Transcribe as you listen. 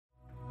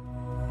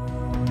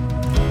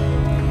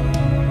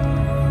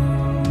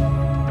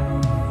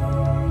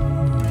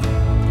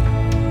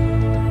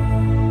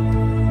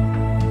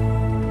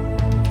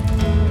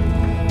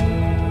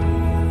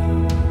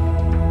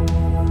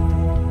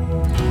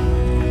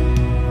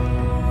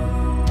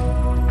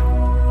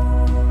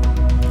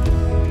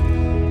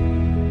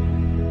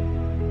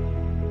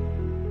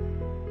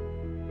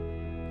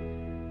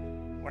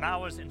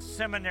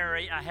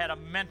seminary, I had a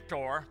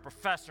mentor,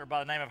 professor by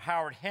the name of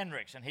Howard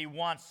Hendricks, and he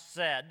once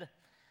said,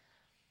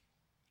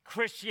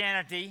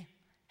 Christianity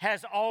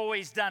has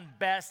always done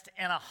best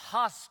in a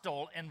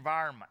hostile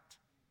environment.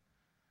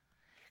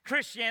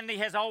 Christianity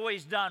has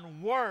always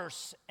done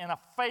worse in a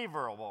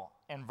favorable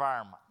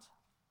environment.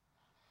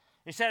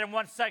 He said in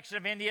one section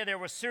of India there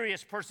was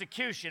serious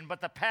persecution,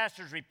 but the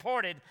pastors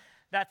reported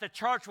that the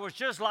church was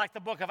just like the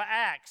book of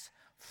Acts,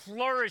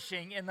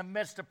 flourishing in the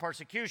midst of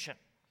persecution.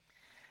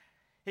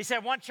 He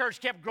said one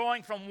church kept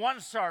growing from one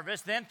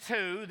service, then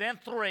 2, then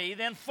 3,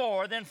 then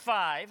 4, then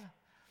 5.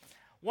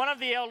 One of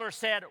the elders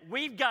said,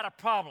 "We've got a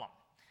problem.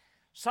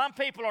 Some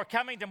people are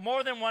coming to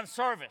more than one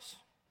service.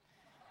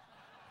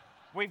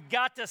 We've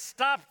got to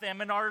stop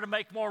them in order to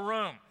make more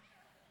room."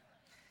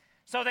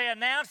 So they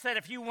announced that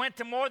if you went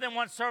to more than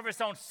one service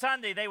on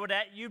Sunday,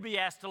 you'd be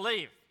asked to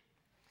leave.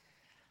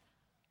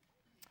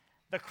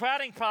 The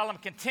crowding problem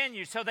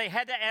continued, so they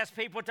had to ask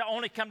people to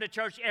only come to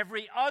church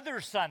every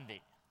other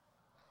Sunday.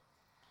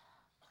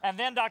 And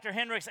then Dr.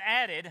 Hendricks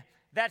added,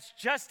 "That's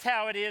just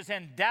how it is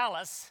in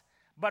Dallas,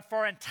 but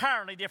for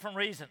entirely different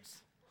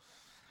reasons."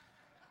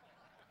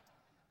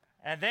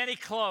 And then he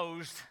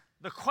closed.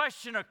 The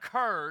question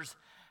occurs,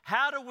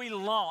 how do we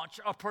launch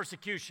a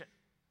persecution?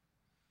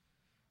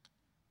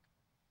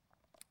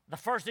 The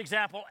first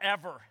example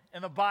ever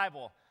in the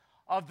Bible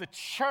of the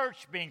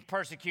church being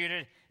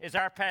persecuted is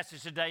our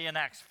passage today in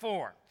Acts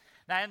 4.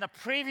 Now, in the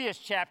previous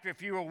chapter,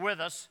 if you were with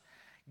us,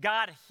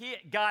 God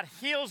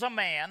heals a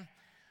man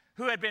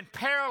who had been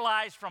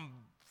paralyzed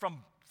from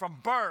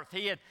birth.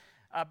 He had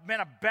been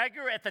a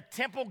beggar at the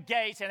temple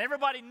gates, and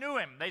everybody knew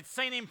him. They'd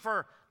seen him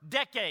for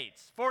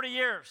decades, 40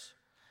 years.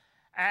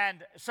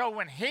 And so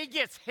when he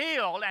gets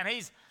healed and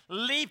he's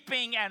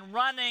leaping and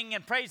running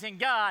and praising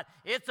God,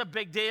 it's a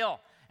big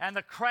deal. And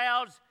the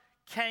crowds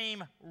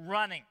came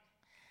running.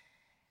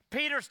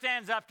 Peter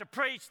stands up to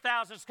preach,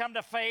 thousands come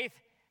to faith,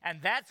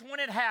 and that's when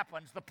it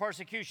happens, the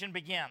persecution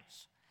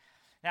begins.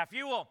 Now, if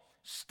you will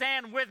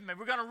stand with me,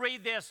 we're going to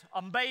read this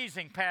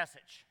amazing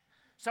passage.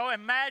 So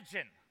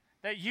imagine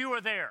that you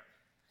are there.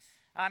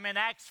 I'm in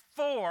Acts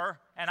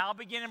 4, and I'll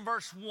begin in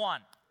verse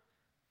 1.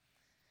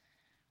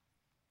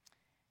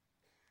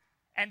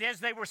 And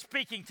as they were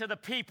speaking to the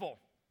people,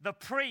 the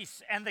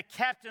priests and the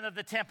captain of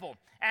the temple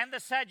and the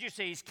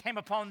Sadducees came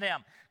upon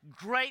them,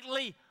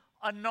 greatly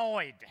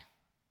annoyed,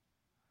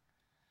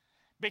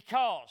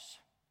 because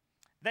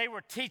they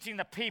were teaching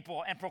the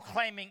people and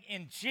proclaiming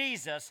in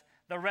Jesus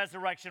the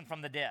resurrection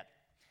from the dead.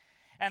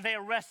 And they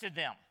arrested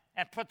them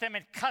and put them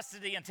in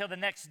custody until the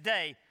next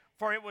day,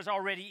 for it was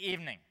already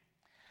evening.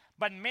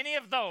 But many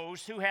of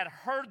those who had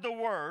heard the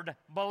word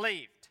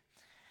believed,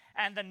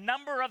 and the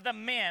number of the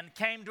men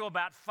came to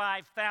about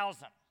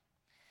 5,000.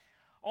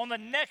 On the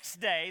next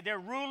day, their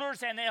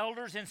rulers and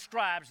elders and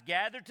scribes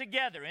gathered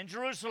together in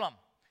Jerusalem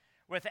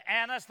with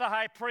Annas the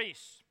high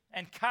priest,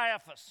 and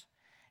Caiaphas,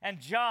 and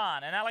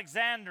John, and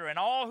Alexander, and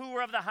all who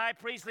were of the high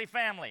priestly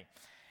family.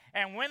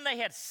 And when they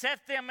had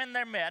set them in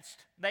their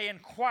midst, they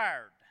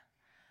inquired,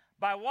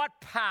 "By what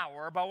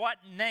power, by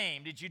what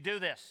name did you do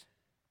this?"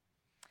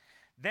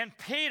 Then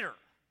Peter,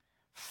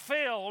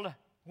 filled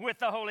with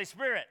the Holy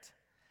Spirit,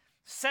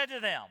 said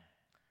to them,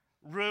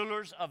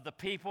 "Rulers of the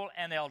people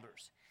and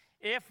elders,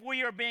 if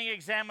we are being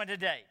examined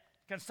today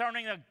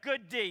concerning a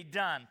good deed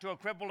done to a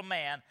crippled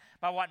man,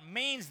 by what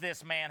means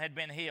this man had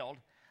been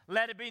healed,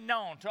 let it be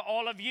known to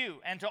all of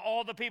you and to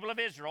all the people of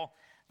Israel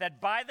that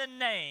by the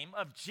name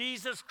of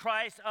Jesus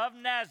Christ of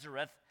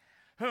Nazareth,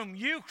 whom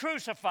you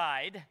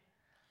crucified,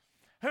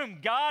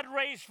 whom God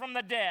raised from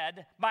the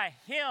dead, by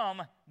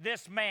him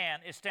this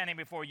man is standing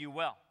before you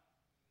well.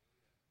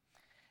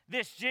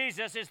 This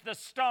Jesus is the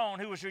stone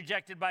who was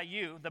rejected by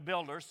you, the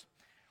builders,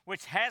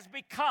 which has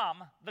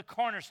become the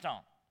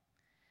cornerstone.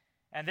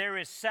 And there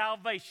is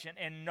salvation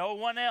in no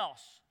one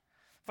else,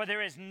 for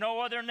there is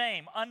no other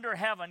name under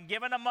heaven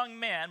given among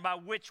men by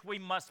which we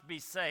must be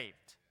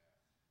saved."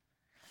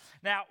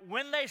 Now,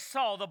 when they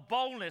saw the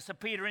boldness of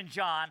Peter and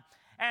John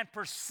and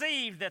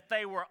perceived that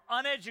they were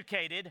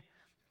uneducated,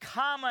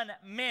 common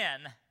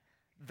men,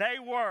 they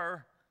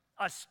were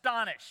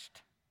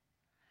astonished.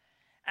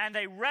 And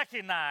they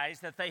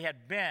recognized that they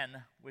had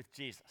been with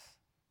Jesus.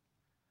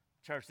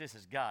 Church, this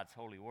is God's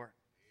holy word.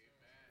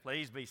 Amen.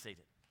 Please be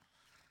seated.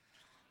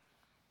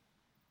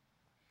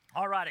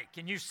 All righty,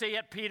 can you see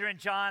it? Peter and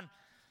John,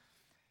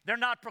 they're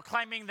not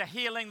proclaiming the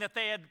healing that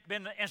they had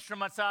been the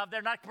instruments of.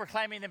 They're not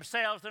proclaiming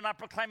themselves. They're not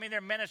proclaiming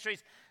their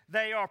ministries.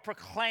 They are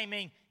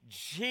proclaiming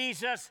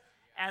Jesus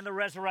and the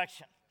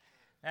resurrection.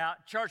 Now,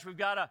 church, we've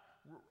got to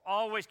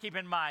always keep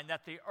in mind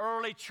that the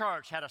early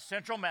church had a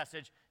central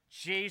message,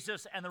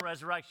 Jesus and the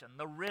resurrection,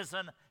 the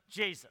risen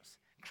Jesus,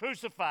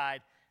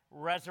 crucified,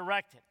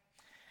 resurrected.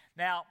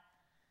 Now,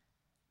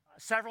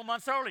 several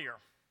months earlier,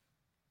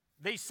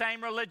 these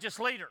same religious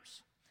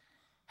leaders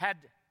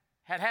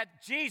had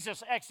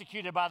Jesus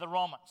executed by the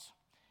Romans.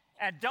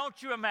 And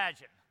don't you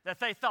imagine that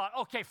they thought,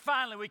 okay,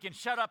 finally we can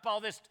shut up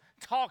all this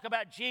talk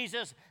about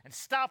Jesus and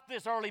stop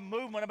this early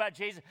movement about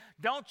Jesus.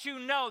 Don't you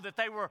know that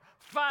they were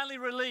finally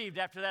relieved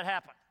after that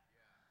happened?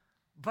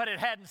 But it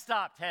hadn't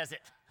stopped, has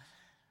it?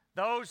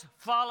 Those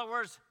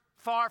followers,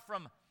 far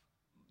from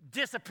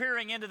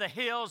disappearing into the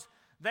hills,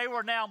 they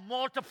were now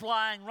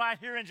multiplying right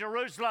here in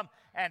Jerusalem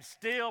and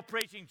still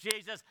preaching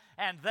Jesus,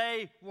 and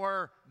they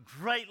were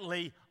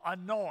greatly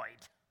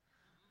annoyed.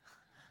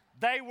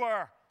 They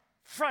were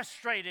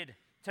frustrated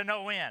to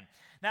no end.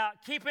 Now,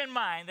 keep in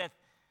mind that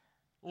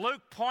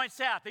Luke points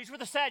out these were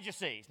the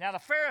Sadducees. Now, the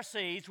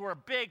Pharisees were a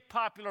big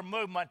popular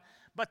movement,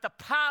 but the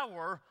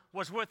power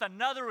was with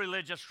another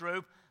religious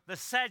group, the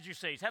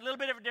Sadducees. Had a little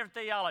bit of a different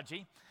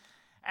theology,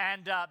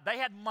 and they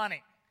had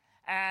money,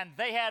 and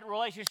they had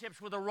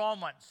relationships with the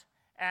Romans,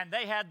 and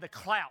they had the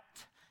clout.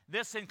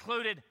 This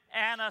included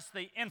Annas,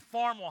 the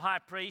informal high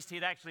priest.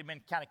 He'd actually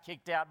been kind of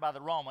kicked out by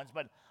the Romans,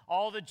 but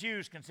all the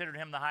Jews considered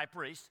him the high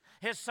priest.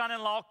 His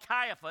son-in-law,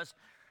 Caiaphas,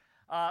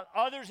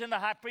 others in the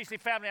high priestly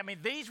family. I mean,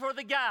 these were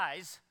the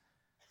guys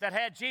that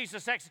had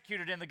Jesus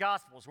executed in the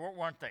Gospels,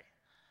 weren't they?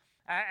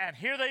 And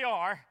here they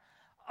are.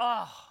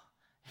 Oh,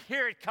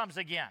 here it comes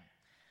again.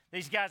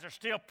 These guys are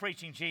still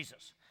preaching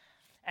Jesus.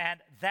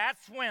 And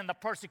that's when the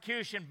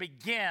persecution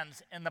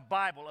begins in the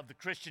Bible of the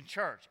Christian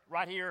church,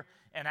 right here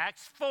in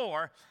Acts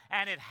 4,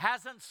 and it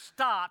hasn't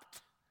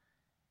stopped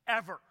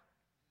ever.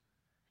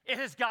 It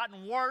has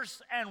gotten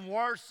worse and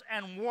worse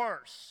and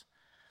worse,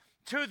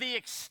 to the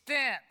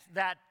extent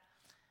that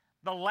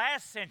the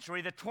last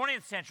century, the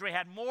 20th century,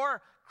 had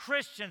more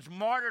Christians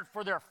martyred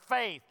for their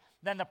faith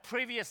than the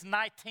previous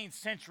 19th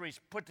centuries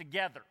put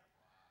together.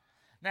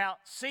 Now,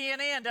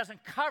 CNN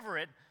doesn't cover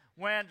it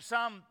when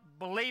some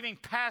believing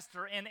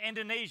pastor in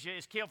Indonesia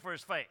is killed for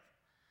his faith.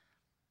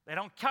 They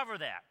don't cover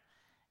that.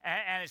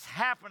 And it's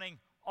happening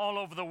all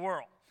over the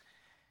world.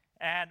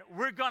 And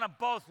we're going to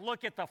both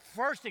look at the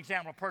first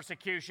example of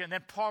persecution,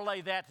 then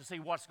parlay that to see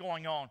what's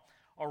going on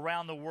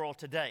around the world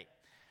today.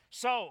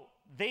 So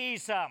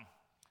these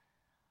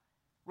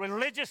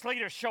religious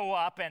leaders show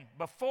up, and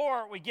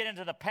before we get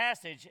into the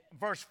passage,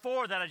 verse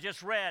 4 that I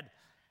just read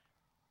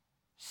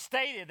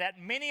stated that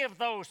many of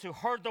those who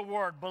heard the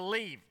word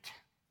believed,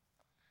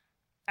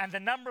 and the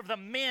number of the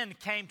men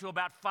came to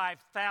about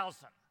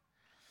 5,000.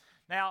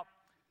 Now,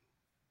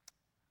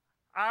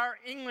 our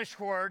English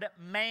word,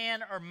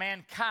 man or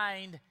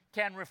mankind,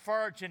 can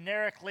refer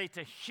generically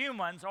to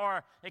humans,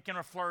 or it can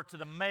refer to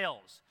the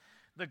males.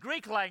 The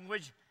Greek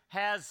language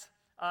has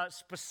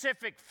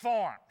specific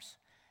forms,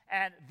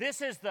 and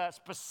this is the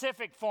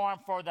specific form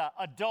for the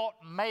adult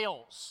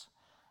males.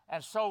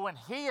 And so when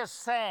he is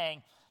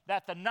saying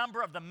that the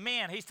number of the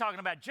men, he's talking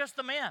about just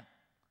the men.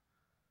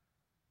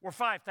 We're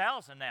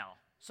 5,000 now.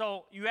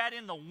 So you add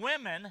in the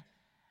women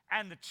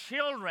and the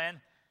children.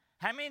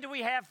 How many do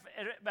we have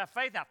by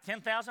faith now?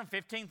 10,000,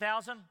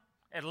 15,000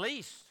 at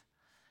least.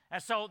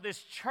 And so this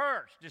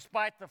church,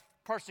 despite the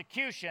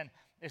persecution,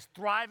 is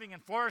thriving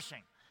and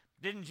flourishing.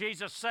 Didn't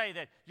Jesus say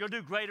that you'll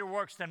do greater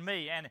works than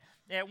me? And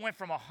it went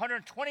from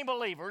 120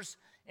 believers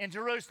in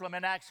Jerusalem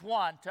in Acts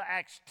 1 to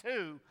Acts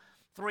 2,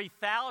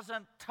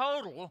 3,000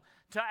 total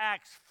to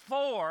Acts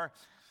 4,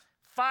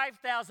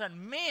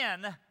 5,000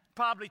 men,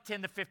 probably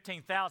 10 to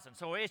 15,000.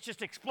 So it's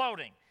just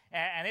exploding,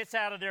 and it's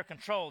out of their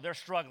control. They're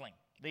struggling,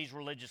 these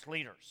religious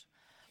leaders.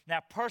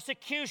 Now,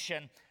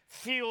 persecution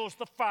fuels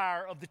the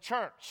fire of the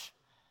church.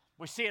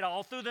 We see it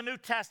all through the New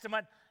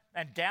Testament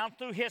and down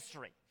through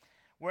history.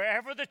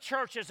 Wherever the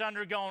church has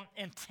undergone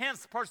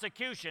intense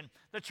persecution,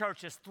 the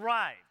church has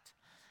thrived.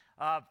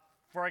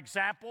 For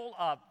example,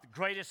 the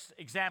greatest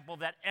example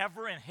that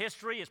ever in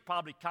history is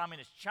probably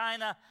Communist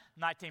China,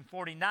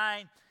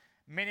 1949.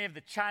 Many of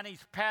the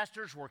Chinese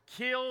pastors were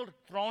killed,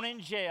 thrown in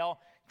jail,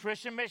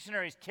 Christian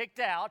missionaries kicked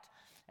out,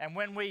 and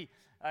when we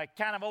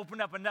kind of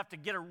opened up enough to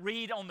get a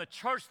read on the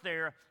church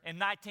there in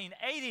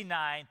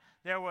 1989,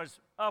 there was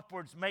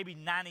upwards maybe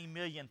 90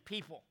 million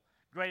people.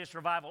 Greatest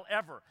revival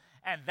ever.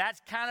 And that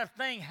kind of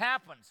thing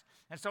happens.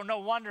 And so no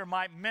wonder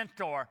my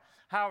mentor,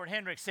 Howard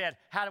Hendricks, said,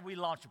 how do we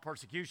launch a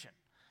persecution?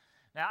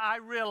 Now, I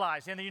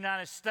realize in the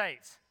United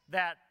States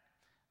that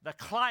the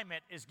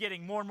climate is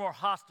getting more and more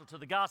hostile to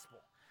the gospel.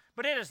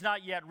 But it has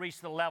not yet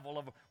reached the level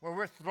of where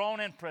we're thrown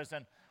in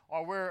prison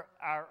or where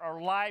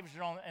our lives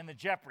are in the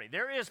jeopardy.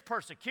 There is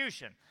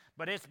persecution,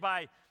 but it's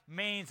by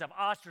means of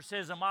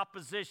ostracism,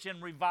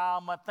 opposition,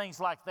 revilement, things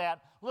like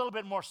that. A little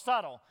bit more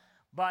subtle,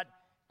 but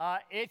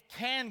it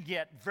can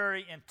get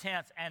very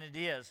intense, and it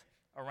is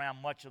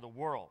around much of the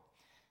world.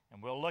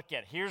 And we'll look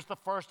at, here's the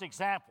first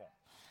example.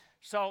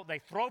 So they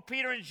throw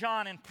Peter and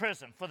John in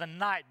prison for the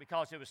night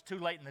because it was too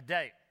late in the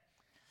day.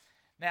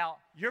 Now,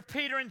 you're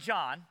Peter and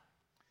John.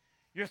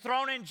 You're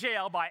thrown in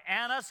jail by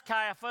Annas,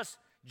 Caiaphas,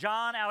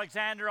 John,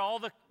 Alexander, all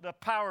the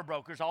power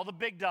brokers, all the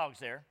big dogs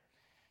there.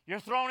 You're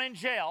thrown in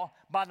jail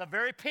by the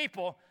very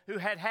people who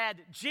had had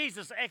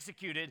Jesus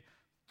executed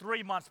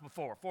 4 months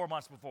before.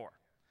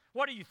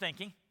 What are you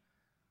thinking?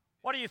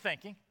 What are you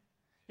thinking?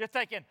 You're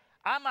thinking,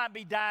 I might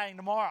be dying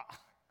tomorrow.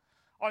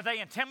 Are they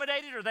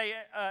intimidated? Are they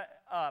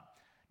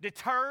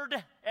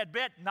deterred at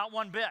bit? Not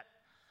one bit.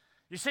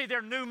 You see,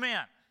 they're new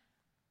men.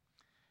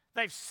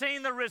 They've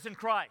seen the risen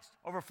Christ.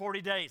 Over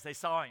 40 days, they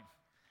saw him.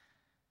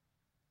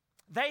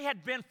 they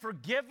had been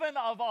forgiven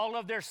of all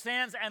of their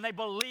sins, and they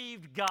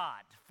believed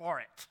God for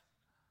it.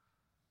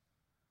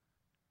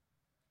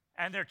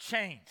 And they're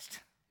changed.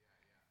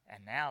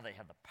 And now they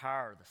have the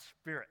power of the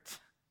Spirit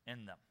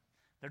in them.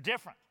 They're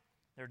different.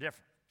 They're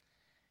different.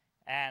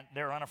 And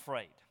they're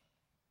unafraid.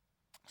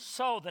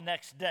 So the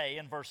next day,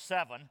 in verse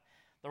 7,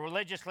 the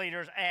religious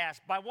leaders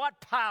asked, by what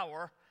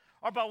power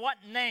or by what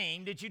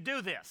name did you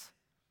do this?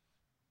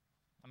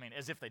 I mean,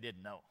 as if they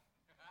didn't know.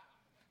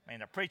 I mean,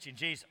 they're preaching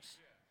Jesus.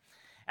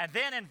 And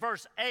then in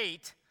verse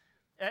 8,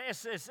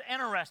 it's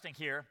interesting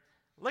here.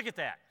 Look at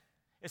that.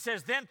 It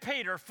says, then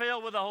Peter,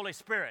 filled with the Holy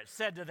Spirit,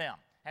 said to them,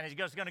 and he's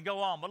going to go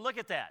on, but look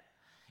at that.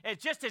 It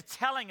just is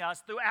telling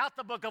us throughout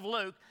the book of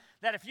Luke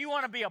that if you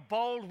want to be a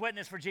bold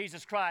witness for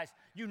Jesus Christ,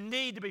 you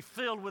need to be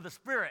filled with the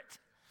Spirit.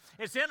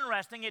 It's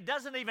interesting, it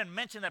doesn't even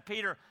mention that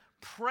Peter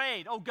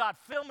prayed, oh God,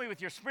 fill me with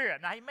your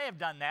Spirit. Now, he may have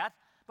done that,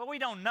 but we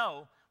don't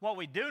know. What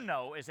we do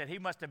know is that he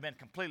must have been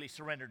completely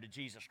surrendered to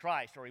Jesus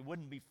Christ, or he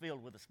wouldn't be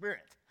filled with the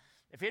Spirit.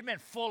 If he had been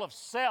full of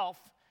self,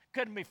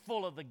 couldn't be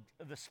full of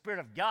the Spirit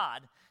of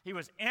God. He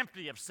was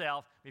empty of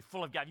self, be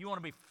full of God. You want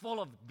to be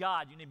full of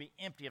God, you need to be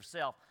empty of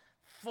self,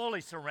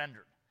 fully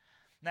surrendered.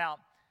 Now,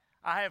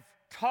 I have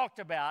talked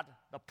about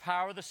the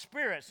power of the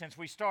Spirit since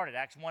we started.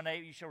 Acts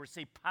 1:8, you shall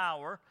receive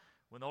power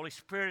when the Holy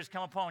Spirit has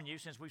come upon you,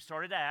 since we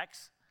started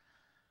Acts,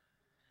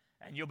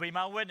 and you'll be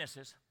my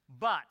witnesses.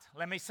 But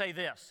let me say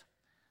this,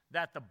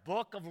 that the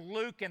book of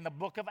Luke and the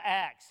book of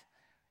Acts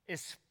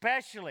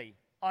especially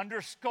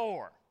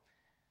underscore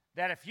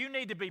that if you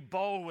need to be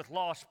bold with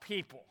lost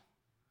people,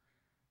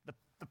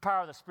 the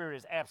power of the Spirit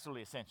is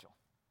absolutely essential.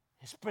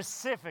 It's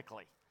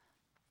specifically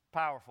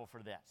powerful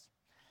for this.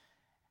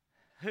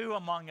 Who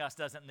among us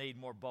doesn't need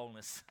more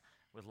boldness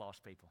with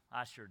lost people?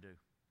 I sure do.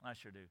 I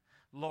sure do.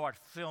 Lord,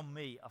 fill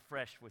me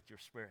afresh with your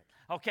Spirit.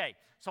 Okay,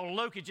 so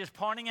Luke is just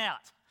pointing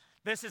out,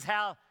 this is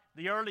how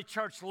the early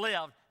church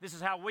lived. This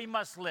is how we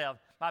must live,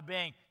 by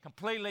being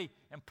completely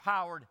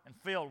empowered and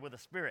filled with the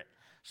Spirit.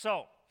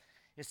 So,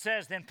 it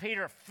says, then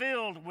Peter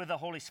filled with the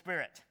Holy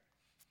Spirit.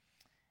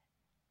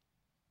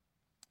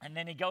 And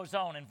then he goes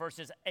on in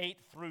verses 8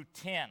 through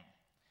 10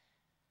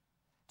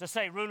 to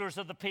say, rulers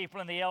of the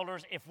people and the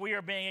elders, if we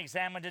are being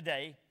examined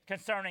today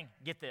concerning,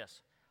 get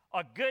this,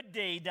 a good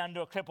deed done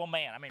to a crippled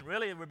man. I mean,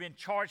 really, we're being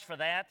charged for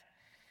that.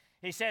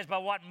 He says, by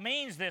what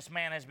means this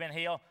man has been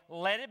healed,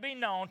 let it be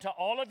known to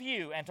all of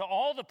you and to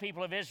all the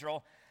people of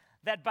Israel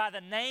that by the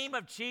name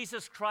of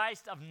Jesus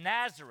Christ of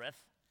Nazareth,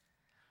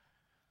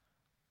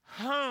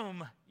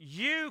 whom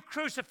you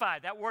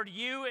crucified. That word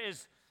you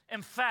is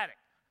emphatic.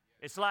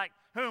 It's like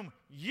whom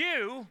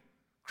you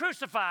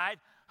crucified,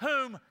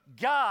 whom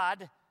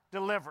God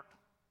delivered,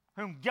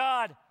 whom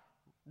God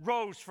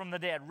raised from the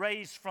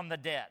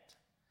dead.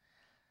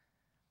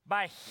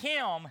 By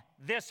him,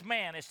 this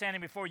man is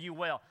standing before you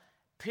well.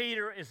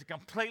 Peter is a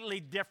completely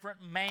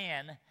different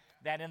man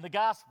than in the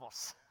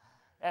Gospels.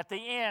 At the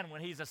end,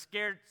 when he's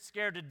scared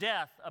to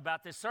death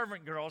about the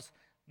servant girls,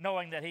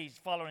 knowing that he's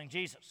following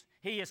Jesus,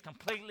 he is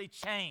completely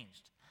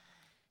changed.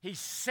 He's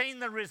seen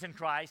the risen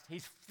Christ,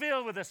 he's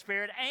filled with the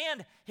Spirit,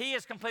 and he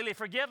is completely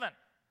forgiven.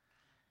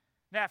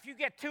 Now, if you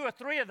get 2 or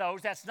 3 of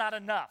those, that's not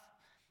enough.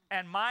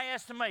 And my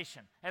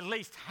estimation, at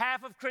least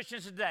half of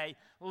Christians today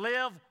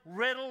live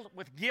riddled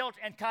with guilt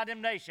and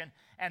condemnation,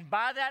 and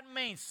by that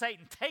means,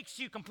 Satan takes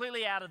you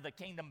completely out of the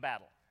kingdom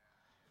battle.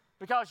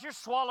 Because you're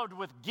swallowed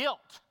with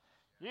guilt.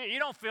 You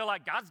don't feel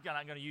like God's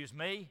not going to use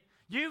me.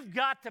 You've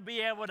got to be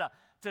able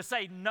to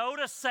say no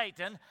to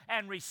Satan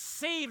and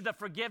receive the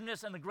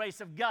forgiveness and the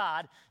grace of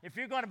God if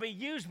you're going to be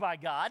used by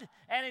God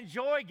and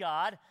enjoy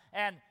God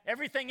and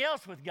everything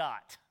else with God.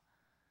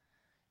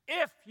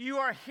 If you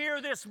are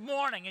here this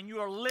morning and you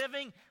are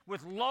living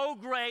with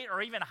low-grade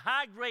or even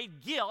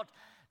high-grade guilt,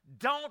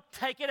 don't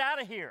take it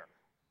out of here.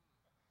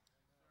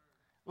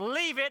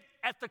 Leave it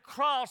at the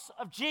cross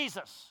of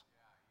Jesus.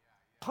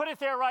 Put it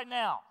there right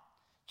now.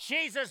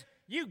 Jesus,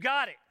 you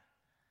got it.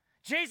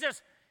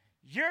 Jesus,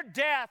 your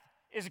death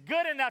is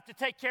good enough to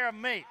take care of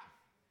me.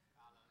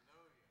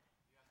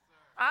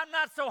 I'm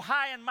not so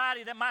high and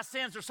mighty that my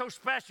sins are so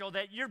special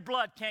that your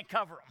blood can't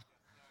cover them.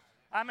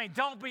 I mean,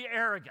 don't be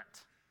arrogant.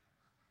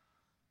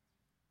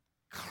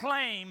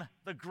 Claim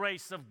the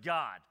grace of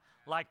God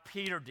like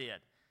Peter did.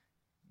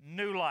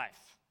 New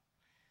life.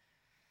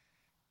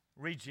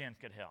 Regen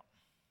could help.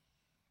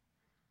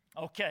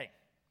 Okay,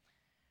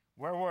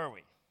 where were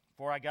we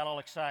before I got all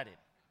excited?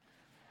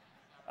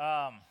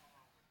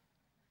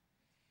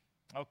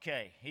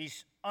 Okay,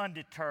 he's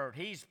undeterred.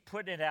 He's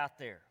putting it out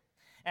there.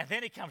 And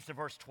then he comes to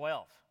verse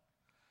 12.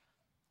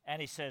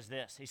 And he says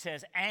this. He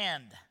says,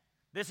 and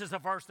this is a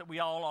verse that we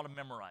all ought to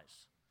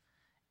memorize.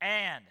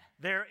 And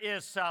there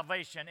is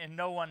salvation in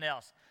no one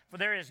else, for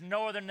there is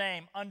no other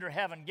name under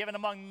heaven given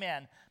among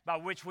men by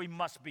which we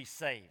must be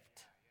saved.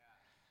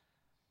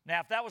 Now,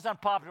 if that was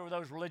unpopular with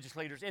those religious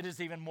leaders, it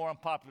is even more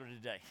unpopular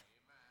today.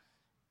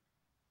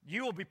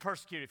 You will be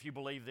persecuted if you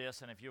believe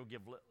this and if you'll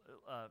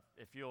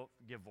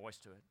give voice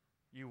to it.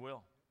 You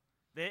will.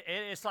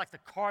 It's like the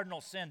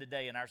cardinal sin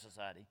today in our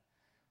society.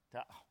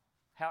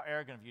 How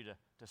arrogant of you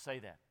to say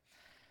that.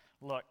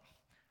 Look,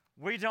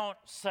 we don't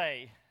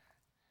say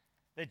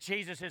that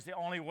Jesus is the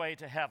only way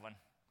to heaven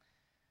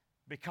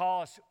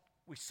because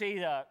we see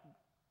the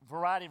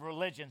variety of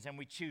religions and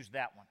we choose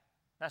that one.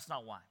 That's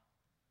not why.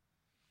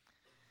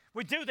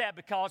 We do that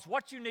because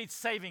what you need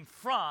saving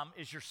from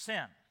is your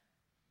sin.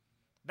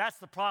 That's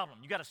the problem.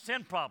 You got a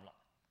sin problem.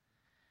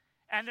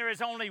 And there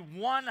is only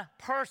one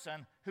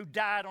person who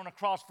died on a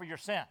cross for your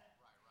sin.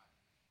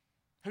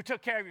 Who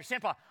took care of your sin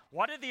problem.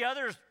 What did the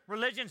other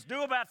religions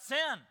do about sin?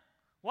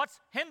 What's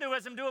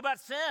Hinduism do about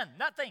sin?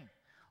 Nothing.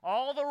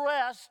 All the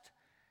rest,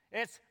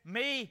 it's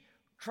me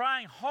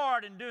trying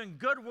hard and doing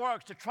good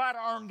works to try to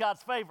earn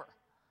God's favor.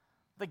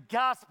 The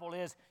gospel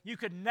is you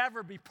could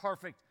never be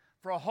perfect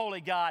for a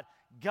holy God.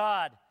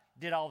 God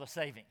did all the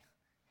saving.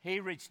 He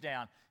reached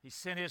down. He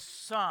sent his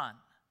son,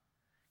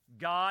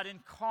 God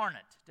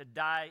incarnate, to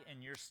die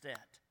in your stead.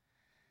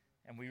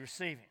 And we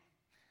receive him.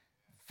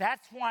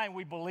 That's why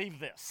we believe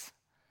this.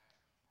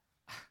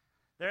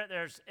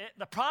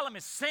 The problem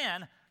is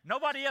sin.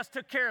 Nobody else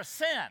took care of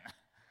sin.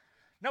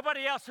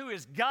 Nobody else who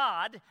is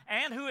God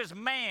and who is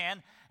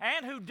man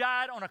and who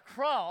died on a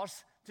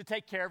cross to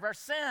take care of our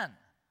sin.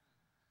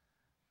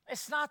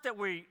 It's not that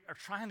we are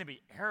trying to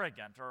be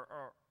arrogant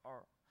or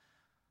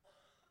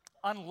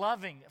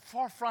unloving.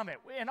 Far from it.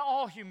 In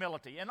all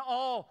humility, in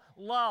all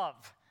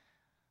love,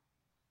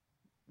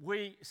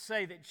 we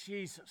say that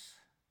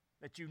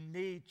you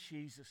need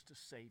Jesus to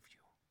save you.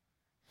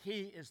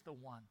 He is the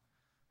one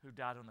who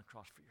died on the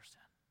cross for your sin.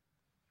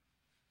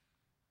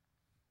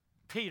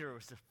 Peter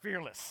was the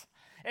fearless.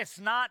 It's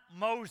not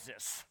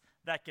Moses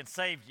that can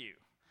save you.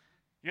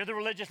 You're the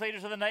religious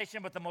leaders of the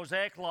nation, but the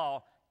Mosaic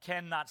law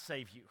cannot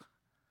save you.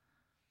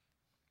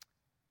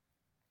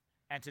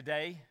 And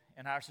today,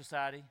 in our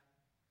society,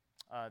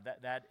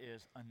 that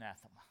is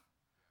anathema.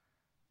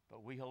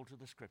 But we hold to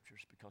the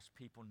scriptures because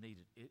people need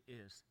it. It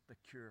is the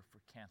cure for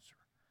cancer,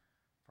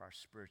 for our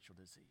spiritual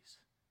disease.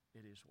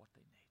 It is what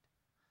they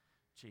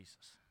need.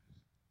 Jesus.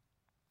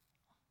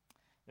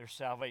 There's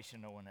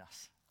salvation, no one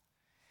else.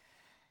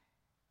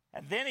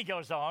 And then he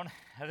goes on,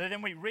 and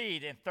then we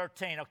read in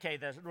 13, okay,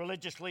 the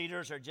religious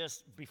leaders are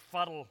just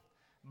befuddled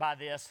by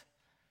this.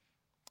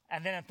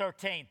 And then in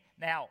 13,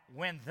 now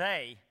when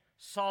they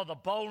saw the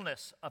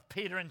boldness of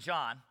Peter and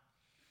John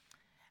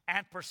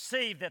and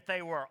perceived that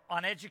they were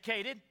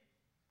uneducated,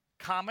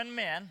 common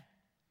men.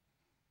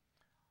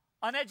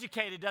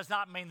 Uneducated does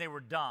not mean they were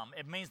dumb.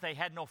 It means they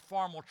had no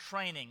formal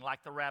training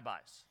like the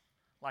rabbis,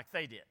 like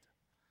they did.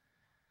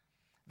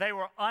 They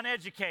were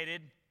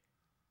uneducated,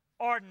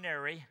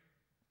 ordinary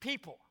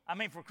people. I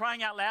mean, for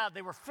crying out loud,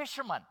 they were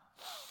fishermen.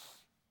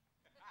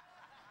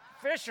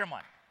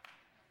 Fishermen.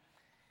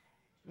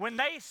 When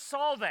they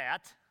saw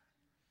that,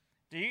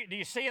 do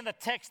you see in the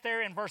text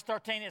there in verse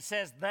 13, it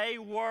says they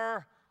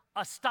were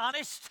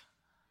astonished?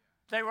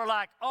 They were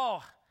like,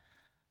 oh,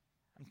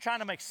 I'm trying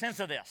to make sense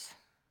of this.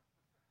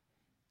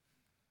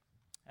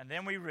 And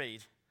then we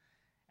read,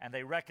 and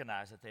they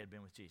recognized that they had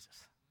been with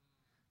Jesus.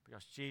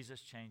 Because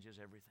Jesus changes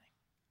everything.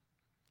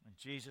 When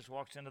Jesus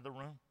walks into the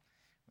room,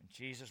 when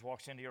Jesus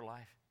walks into your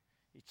life,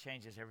 he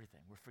changes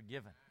everything. We're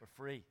forgiven. We're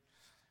free.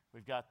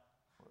 We've got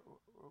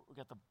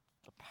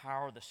the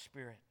power of the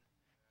Spirit.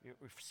 We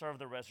serve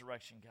the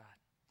resurrection God.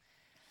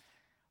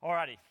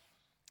 Alrighty.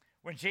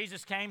 When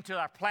Jesus came to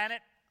our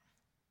planet,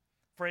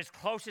 for his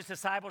closest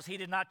disciples, he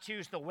did not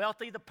choose the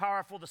wealthy, the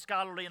powerful, the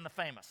scholarly, and the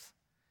famous.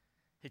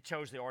 He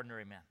chose the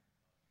ordinary men.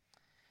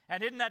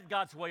 And isn't that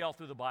God's way all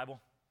through the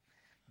Bible?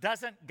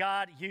 Doesn't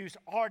God use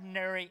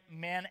ordinary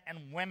men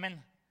and women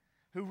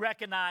who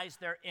recognize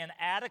their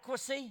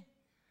inadequacy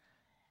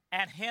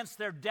and hence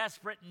their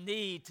desperate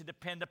need to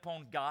depend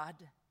upon God?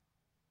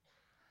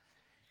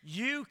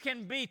 You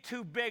can be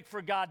too big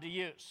for God to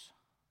use,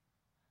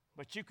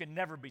 but you can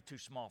never be too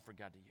small for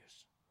God to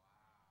use.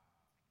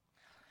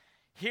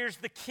 Here's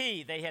the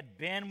key. They had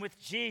been with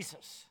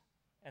Jesus,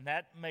 and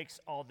that makes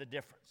all the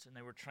difference, and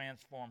they were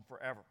transformed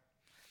forever.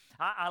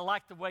 I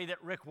like the way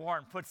that Rick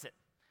Warren puts it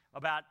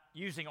about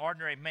using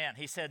ordinary men.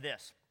 He said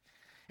this.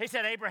 He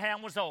said,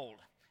 Abraham was old.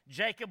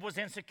 Jacob was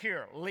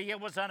insecure. Leah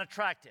was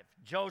unattractive.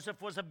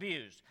 Joseph was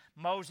abused.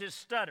 Moses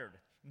stuttered.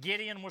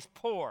 Gideon was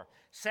poor.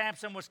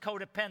 Samson was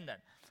codependent.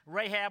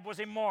 Rahab was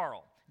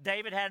immoral.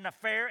 David had an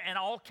affair and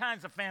all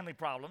kinds of family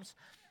problems.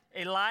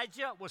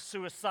 Elijah was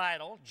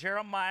suicidal.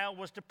 Jeremiah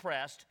was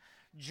depressed.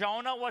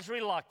 Jonah was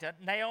reluctant.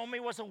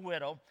 Naomi was a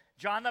widow.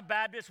 John the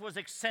Baptist was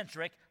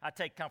eccentric. I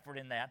take comfort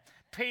in that.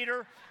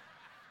 Peter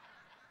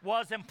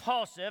was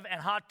impulsive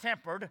and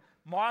hot-tempered.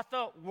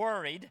 Martha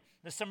worried.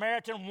 The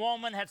Samaritan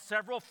woman had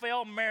several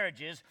failed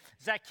marriages.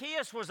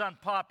 Zacchaeus was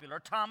unpopular.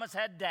 Thomas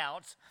had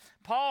doubts.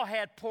 Paul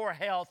had poor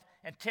health,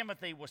 and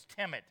Timothy was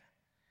timid.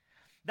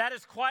 That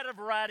is quite a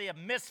variety of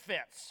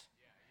misfits.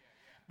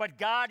 But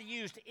God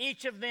used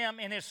each of them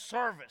in his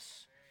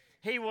service.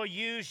 He will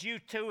use you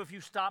too if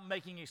you stop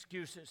making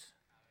excuses.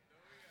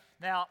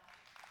 Now,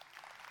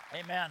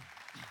 amen.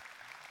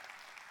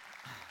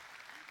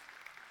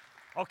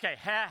 Okay,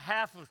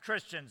 half of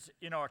Christians,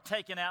 are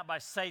taken out by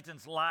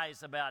Satan's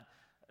lies about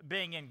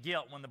being in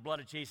guilt when the blood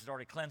of Jesus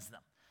already cleansed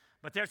them.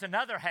 But there's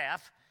another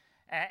half,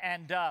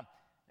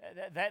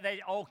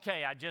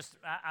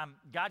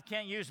 God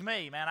can't use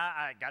me, man.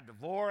 I got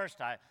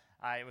divorced.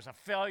 I was a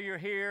failure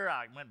here.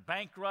 I went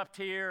bankrupt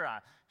here. I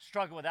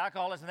struggled with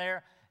alcoholism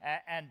there.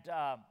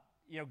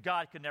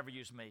 God could never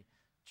use me.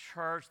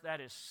 Church, that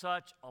is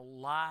such a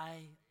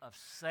lie of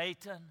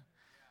Satan.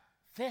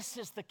 This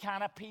is the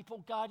kind of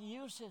people God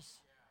uses.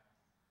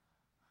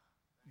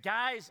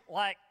 Guys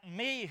like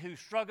me who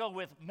struggle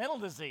with mental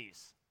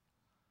disease.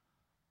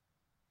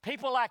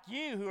 People like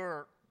you who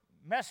are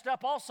messed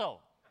up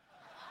also.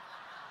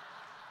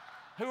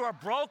 Who are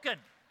broken.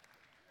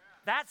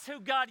 That's who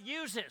God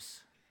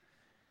uses.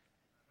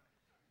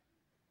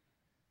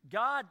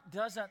 God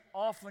doesn't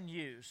often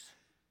use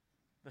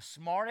the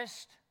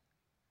smartest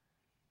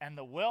and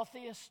the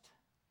wealthiest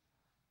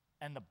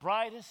and the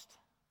brightest,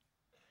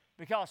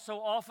 because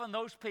so often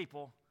those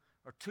people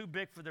are too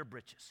big for their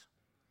britches.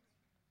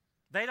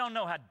 They don't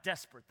know how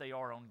desperate they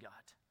are on God.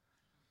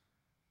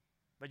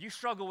 But you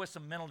struggle with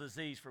some mental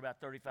disease for about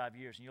 35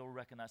 years and you'll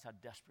recognize how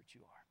desperate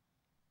you are.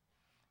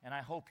 And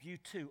I hope you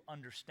too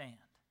understand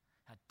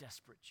how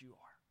desperate you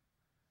are,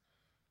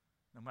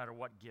 no matter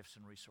what gifts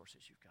and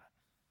resources you've got.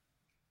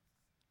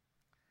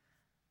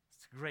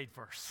 It's a great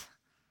verse.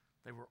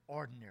 They were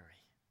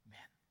ordinary men,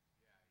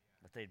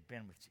 but they'd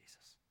been with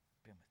Jesus.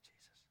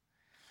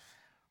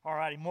 All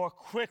righty, more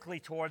quickly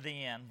toward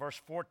the end, verse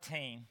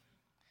 14,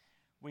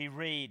 we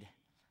read,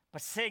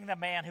 "But seeing the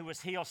man who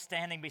was healed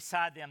standing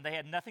beside them, they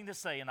had nothing to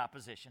say in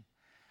opposition.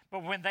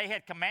 But when they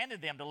had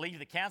commanded them to leave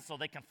the council,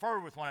 they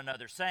conferred with one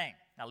another, saying,"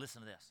 now listen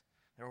to this.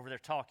 They're over there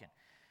talking.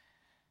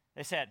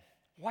 They said,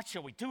 "What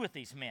shall we do with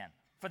these men?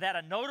 For that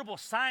a notable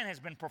sign has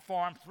been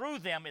performed through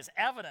them is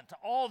evident to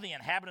all the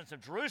inhabitants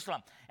of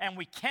Jerusalem, and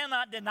we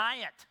cannot deny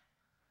it."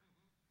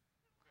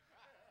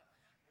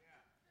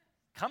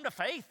 Come to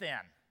faith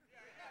then.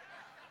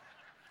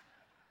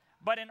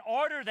 "But in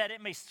order that it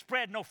may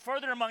spread no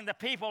further among the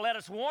people, let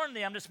us warn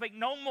them to speak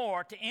no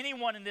more to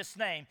anyone in this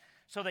name."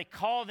 So they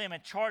called them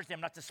and charged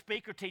them not to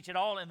speak or teach at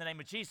all in the name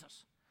of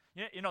Jesus.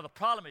 You know the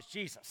problem is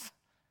Jesus,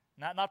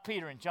 not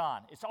Peter and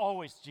John. It's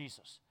always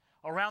Jesus.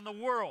 Around the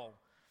world,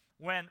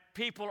 when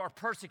people are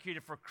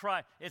persecuted for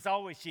Christ, it's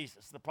always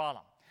Jesus, the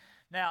problem.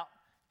 Now,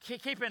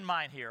 keep in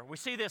mind here, we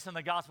see this in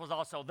the Gospels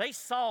also. They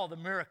saw the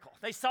miracle.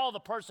 They saw the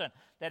person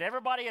that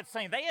everybody had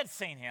seen. They had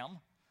seen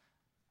him,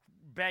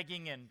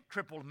 begging and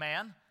crippled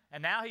man,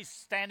 and now he's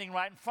standing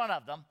right in front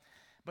of them,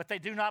 but they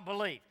do not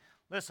believe.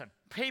 Listen,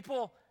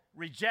 people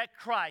reject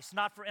Christ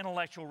not for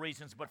intellectual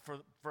reasons, but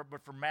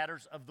for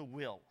matters of the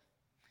will.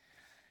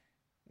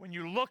 When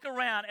you look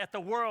around at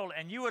the world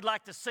and you would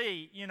like to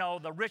see,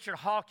 the Richard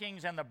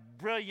Hawkins and the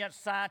brilliant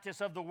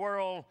scientists of the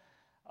world,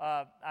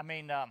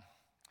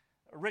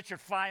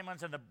 Richard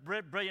Feynman's and the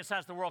brilliant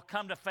scientists of the world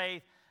come to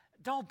faith,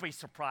 don't be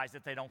surprised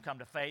that they don't come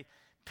to faith.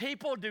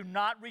 People do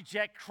not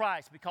reject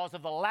Christ because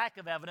of the lack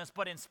of evidence,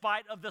 but in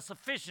spite of the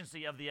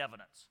sufficiency of the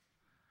evidence.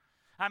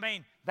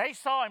 They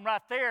saw him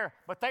right there,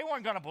 but they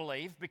weren't going to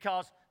believe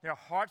because their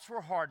hearts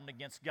were hardened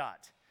against God,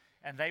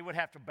 and they would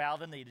have to bow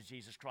the knee to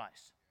Jesus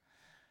Christ.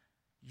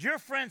 Your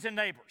friends and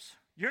neighbors,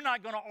 you're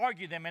not going to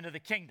argue them into the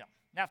kingdom.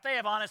 Now, if they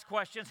have honest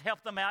questions,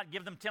 help them out.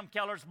 Give them Tim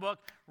Keller's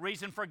book,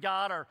 Reason for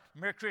God, or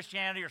Mere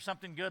Christianity, or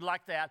something good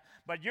like that.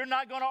 But you're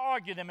not going to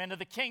argue them into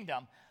the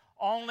kingdom.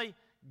 Only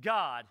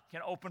God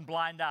can open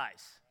blind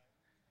eyes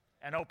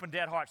and open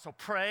dead hearts. So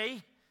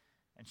pray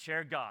and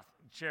share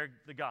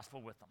the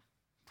gospel with them.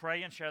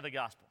 Pray and share the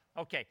gospel.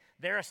 Okay,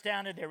 they're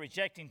astounded. They're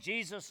rejecting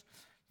Jesus.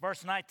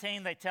 Verse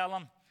 19, they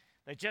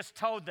just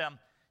told them,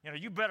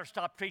 you better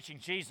stop preaching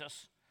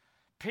Jesus.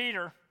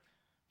 Peter,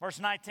 verse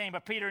 19,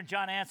 "But Peter and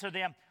John answered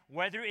them,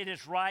 whether it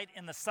is right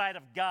in the sight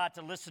of God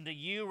to listen to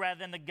you rather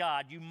than to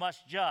God, you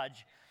must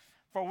judge.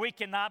 For we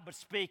cannot but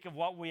speak of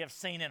what we have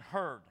seen and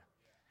heard."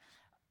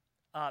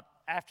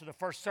 After the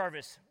first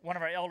service, one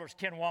of our elders,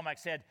 Ken Womack,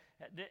 said,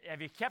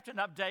 "Have you kept an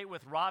update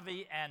with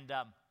Ravi and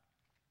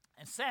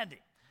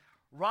Sandy?"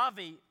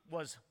 Ravi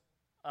was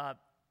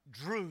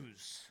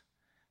Druze.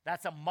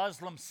 That's a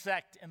Muslim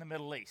sect in the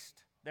Middle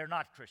East. They're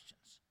not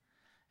Christians.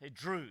 They're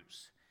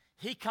Druze.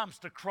 He comes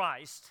to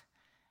Christ,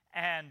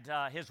 and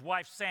his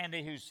wife,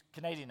 Sandy, who's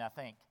Canadian, I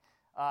think,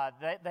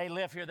 they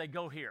live here, they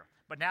go here.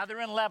 But now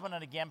they're in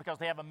Lebanon again because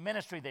they have a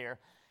ministry there.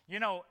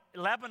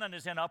 Lebanon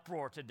is in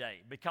uproar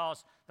today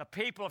because the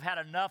people have had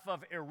enough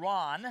of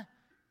Iran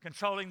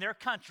controlling their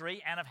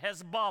country and of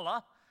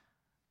Hezbollah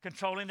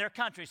controlling their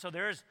country. So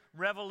there's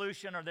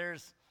revolution, or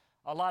there's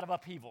a lot of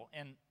upheaval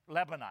in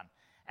Lebanon.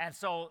 And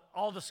so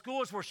all the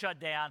schools were shut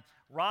down.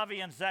 Ravi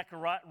and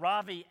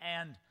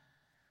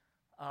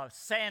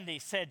Sandy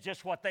said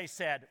just what they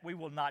said: "We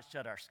will not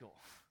shut our school."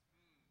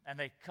 And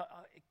they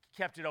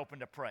kept it open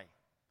to pray.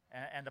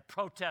 And the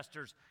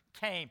protesters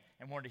came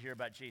and wanted to hear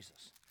about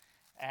Jesus.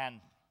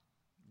 And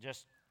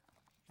just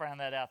found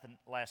that out in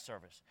the last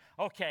service.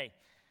 Okay,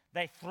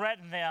 they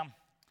threatened them,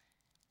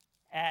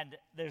 and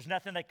there's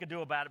nothing they could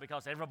do about it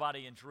because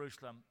everybody in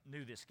Jerusalem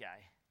knew this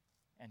guy,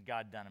 and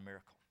God done a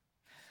miracle.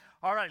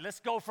 All right, let's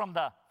go from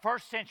the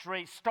first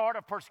century start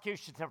of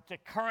persecution to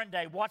current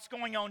day. What's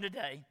going on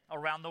today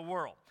around the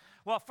world?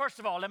 Well, first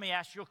of all, let me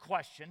ask you a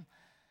question.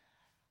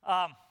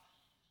 How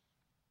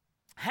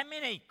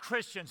many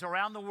Christians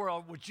around the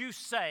world would you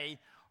say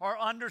are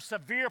under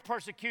severe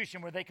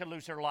persecution where they could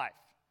lose their life?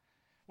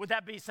 Would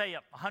that be, say,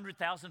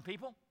 100,000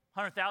 people?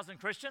 100,000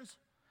 Christians?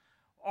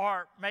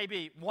 Or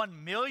maybe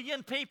 1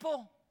 million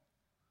people?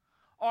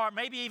 Or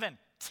maybe even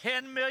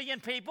 10 million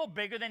people,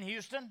 bigger than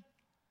Houston?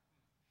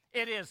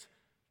 It is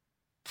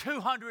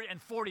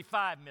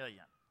 245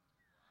 million.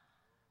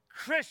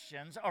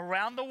 Christians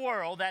around the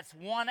world, that's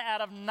 1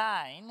 out of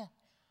 9,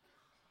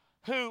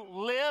 who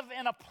live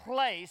in a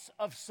place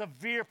of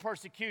severe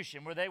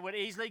persecution where they would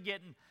easily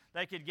get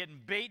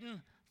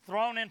beaten,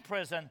 thrown in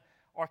prison,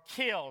 or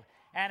killed.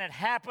 And it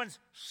happens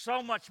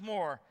so much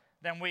more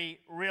than we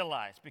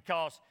realize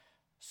because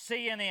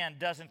CNN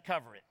doesn't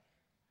cover it.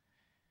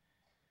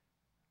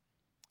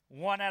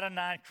 1 out of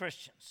 9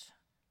 Christians.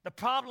 The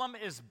problem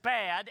is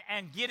bad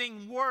and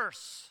getting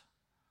worse.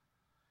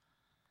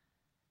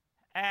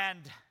 And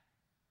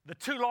the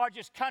 2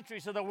 largest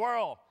countries of the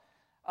world,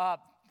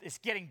 it's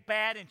getting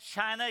bad in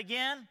China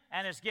again,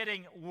 and it's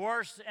getting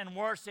worse and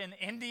worse in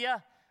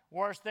India,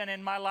 worse than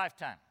in my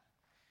lifetime.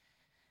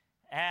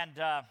 And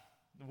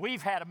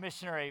we've had a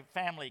missionary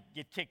family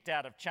get kicked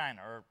out of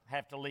China or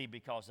have to leave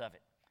because of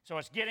it. So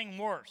it's getting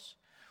worse.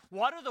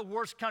 What are the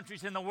worst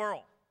countries in the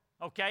world?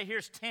 Okay,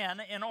 here's 10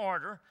 in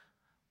order.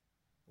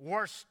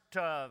 Worst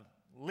to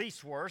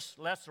least worst,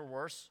 lesser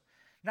worst.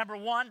 Number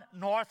 1,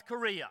 North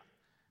Korea.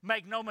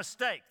 Make no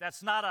mistake,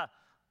 that's not a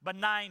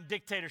benign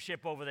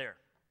dictatorship over there.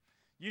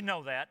 You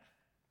know that.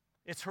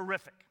 It's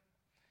horrific.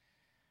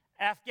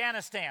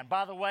 Afghanistan.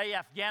 By the way,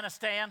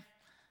 Afghanistan,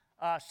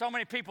 so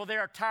many people there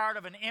are tired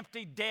of an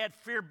empty, dead,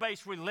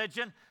 fear-based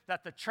religion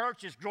that the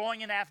church is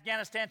growing in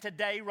Afghanistan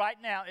today, right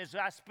now, as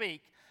I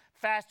speak,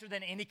 faster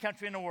than any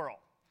country in the world.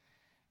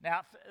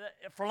 Now,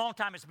 for a long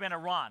time, it's been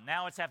Iran.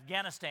 Now it's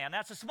Afghanistan.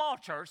 That's a small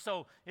church,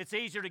 so it's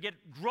easier to get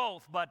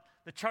growth, but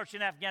the church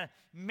in Afghanistan,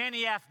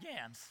 many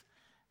Afghans,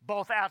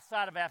 both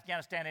outside of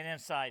Afghanistan and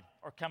inside,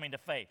 are coming to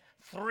faith.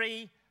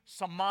 3,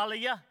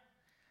 Somalia.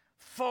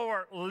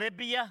 4,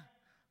 Libya.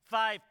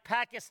 5,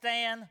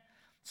 Pakistan.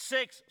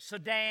 6,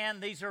 Sudan.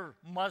 These are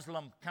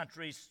Muslim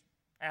countries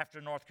after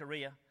North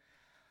Korea.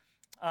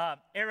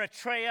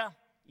 Eritrea,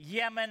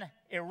 Yemen,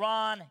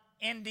 Iran,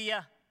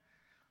 India.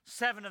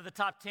 7 of the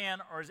top 10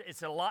 are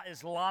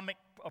Islamic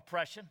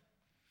oppression.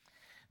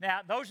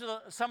 Now, those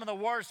are some of the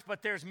worst,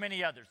 but there's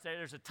many others.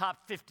 There's a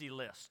top 50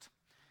 list.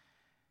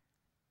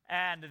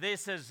 And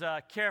this is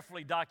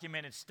carefully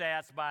documented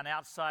stats by an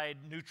outside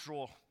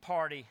neutral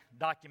party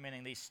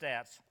documenting these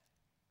stats.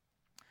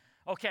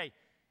 Okay,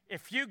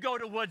 if you go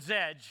to Woods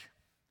Edge,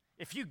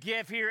 if you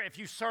give here, if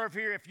you serve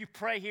here, if you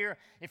pray here,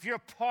 if you're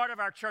a part of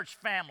our church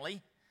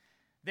family,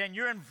 then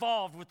you're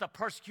involved with the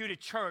persecuted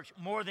church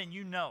more than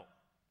you know.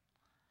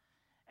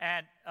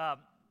 And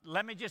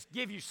let me just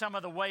give you some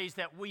of the ways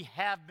that we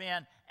have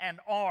been and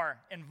are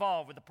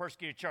involved with the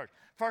persecuted church.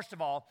 First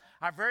of all,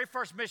 our very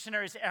first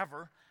missionaries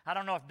ever, I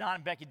don't know if Don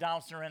and Becky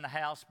Donaldson are in the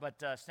house,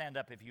 but stand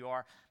up if you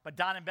are. But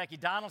Don and Becky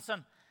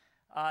Donaldson,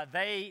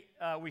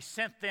 we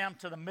sent them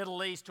to the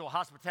Middle East to a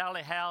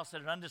hospitality house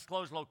at an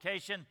undisclosed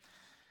location.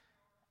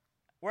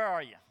 Where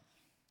are you?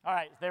 All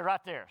right, they're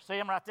right there. See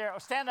them right there? Oh,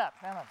 stand up.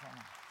 Stand up.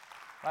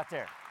 Right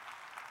there.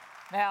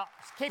 Now,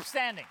 keep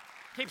standing.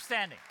 Keep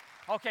standing.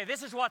 Okay,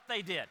 this is what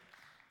they did.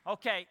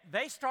 Okay,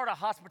 they started a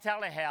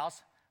hospitality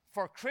house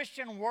for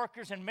Christian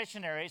workers and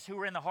missionaries who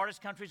were in the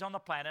hardest countries on the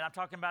planet. I'm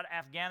talking about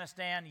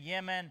Afghanistan,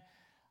 Yemen,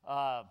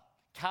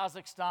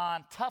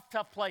 Kazakhstan,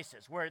 tough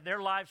places where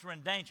their lives were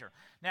in danger.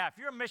 Now, if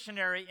you're a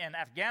missionary in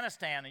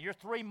Afghanistan and you're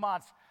 3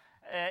 months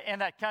in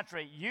that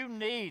country, you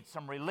need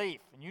some relief,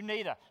 and you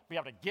need to be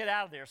able to get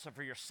out of there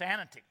for your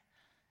sanity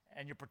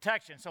and your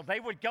protection. So they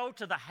would go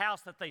to the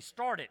house that they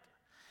started.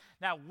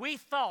 Now, we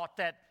thought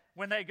that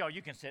when they go,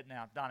 you can sit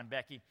now, Don and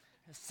Becky.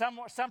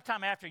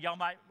 Sometime after, y'all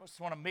might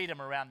want to meet them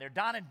around there.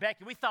 Don and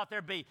Becky, we thought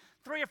there'd be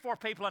 3 or 4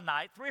 people a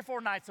night, 3 or 4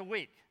 nights a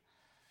week.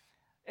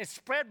 It's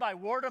spread by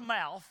word of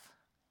mouth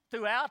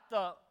throughout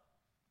the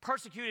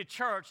persecuted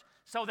church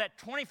so that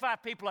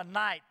 25 people a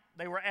night,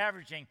 they were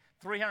averaging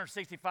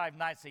 365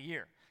 nights a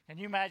year. Can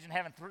you imagine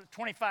having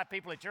 25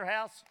 people at your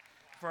house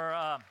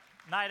for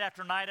night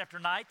after night after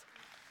night?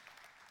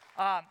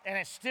 And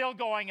it's still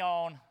going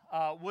on.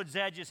 Woods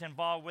Edge is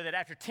involved with it.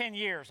 After 10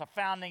 years of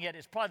founding it,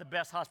 it's probably the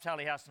best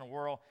hospitality house in the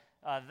world.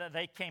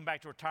 They came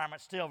back to retirement,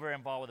 still very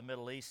involved with the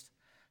Middle East.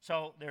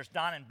 So there's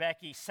Don and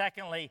Becky.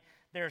 Secondly,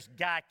 there's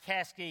Guy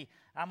Caskey.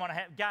 I'm going to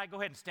have Guy,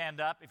 go ahead and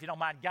stand up, if you don't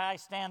mind. Guy,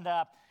 stand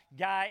up.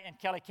 Guy and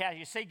Kelly Caskey.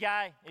 You see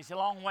Guy? He's a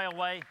long way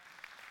away.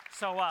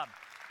 So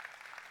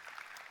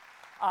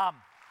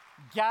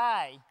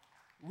Guy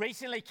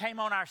recently came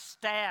on our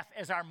staff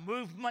as our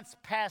movement's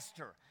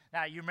pastor.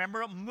 Now, you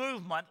remember a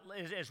movement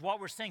is what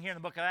we're seeing here in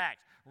the book of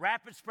Acts.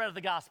 Rapid spread of the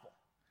gospel.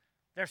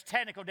 There's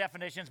technical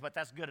definitions, but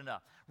that's good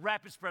enough.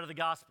 Rapid spread of the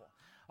gospel.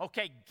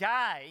 Okay,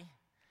 Guy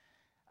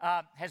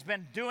has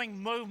been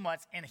doing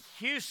movements in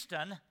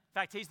Houston, In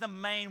fact, he's the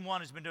main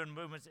one who's been doing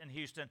movements in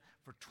Houston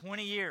for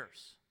 20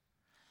 years.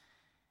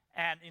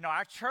 And,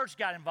 our church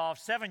got involved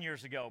 7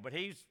 years ago, but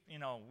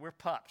we're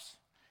pups.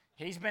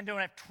 He's been doing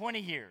it 20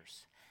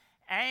 years.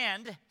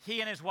 And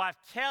he and his wife,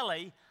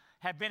 Kelly,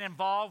 have been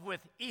involved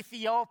with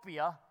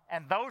Ethiopia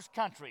and those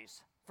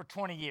countries for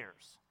 20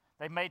 years.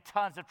 They've made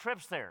tons of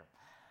trips there.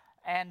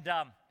 And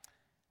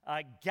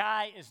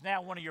Guy is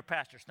now one of your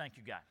pastors. Thank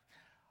you, Guy.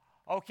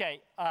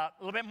 Okay, a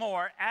little bit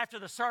more. After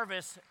the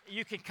service,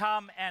 you can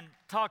come and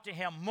talk to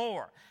him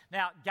more.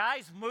 Now,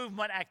 Guy's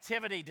movement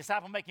activity,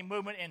 disciple-making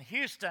movement in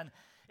Houston,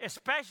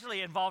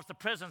 especially involves the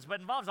prisons, but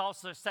involves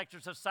also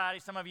sectors of society.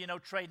 Some of you know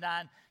Trade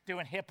 9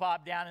 doing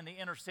hip-hop down in the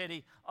inner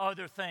city,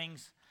 other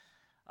things.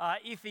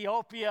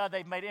 Ethiopia,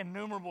 they've made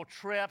innumerable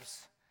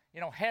trips,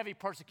 heavy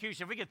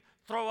persecution. If we could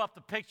throw up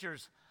the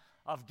pictures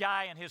of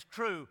Guy and his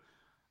crew.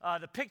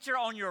 The picture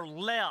on your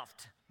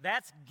left,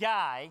 that's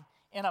Guy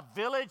in a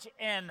village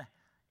in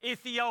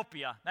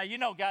Ethiopia.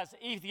 Now, guys,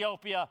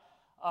 Ethiopia,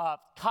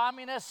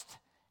 communist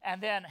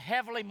and then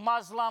heavily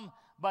Muslim,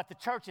 but the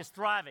church is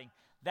thriving.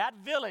 That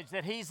village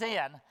that he's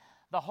in,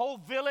 the whole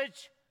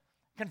village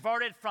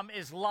converted from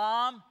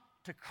Islam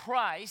to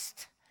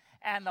Christ,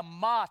 and the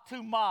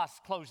two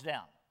mosques closed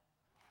down.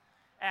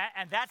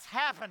 And that's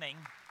happening.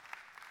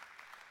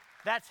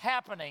 That's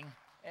happening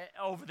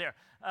over there.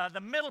 The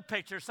middle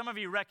picture, some of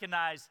you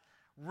recognize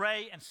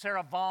Ray and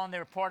Sarah Vaughn. They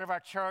were part of our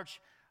church.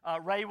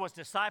 Ray was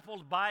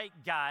discipled by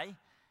Guy,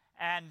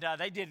 and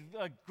they did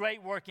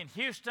great work in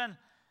Houston,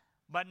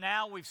 but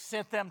now we've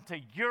sent them to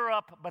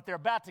Europe, but they're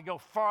about to go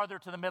farther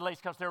to the Middle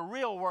East because their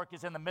real work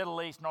is in the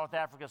Middle East, North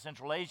Africa,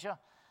 Central Asia,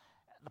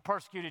 the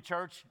persecuted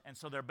church, and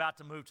so they're about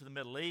to move to the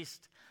Middle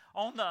East.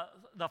 On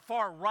the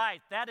far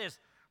right, that is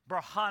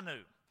Berhanu.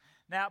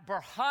 Now,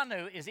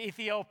 Berhanu is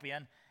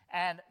Ethiopian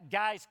and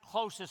Guy's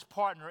closest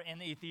partner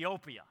in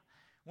Ethiopia.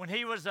 When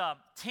he was a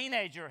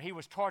teenager, he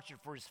was tortured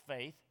for his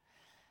faith.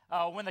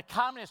 When the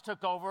communists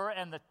took over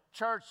and the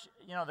church,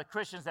 the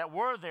Christians that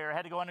were there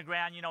had to go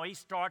underground, he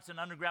starts an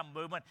underground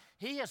movement.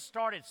 He has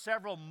started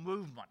several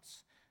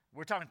movements.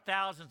 We're talking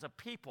thousands of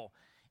people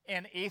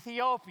in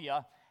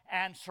Ethiopia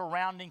and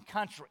surrounding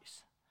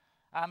countries.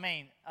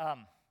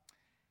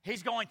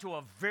 He's going to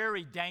a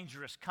very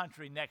dangerous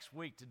country next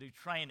week to do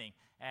training,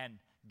 and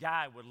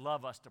Guy would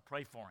love us to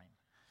pray for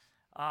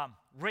him.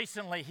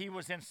 Recently, he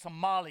was in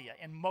Somalia,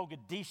 in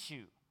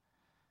Mogadishu,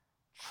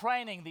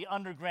 training the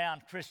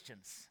underground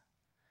Christians.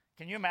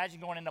 Can you imagine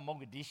going into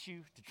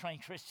Mogadishu to train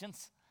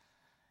Christians?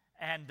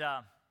 And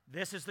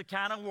this is the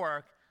kind of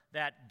work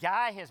that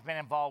Guy has been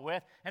involved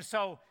with. And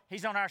so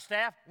he's on our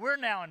staff. We're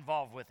now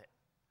involved with it.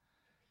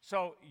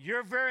 So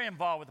you're very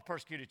involved with the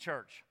persecuted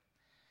church.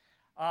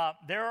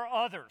 There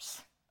are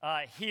others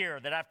here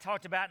that I've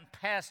talked about in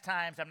past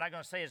times. I'm not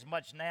going to say as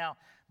much now,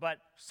 but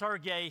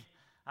Sergey,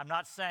 I'm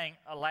not saying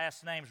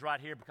last names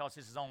right here because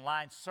this is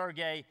online.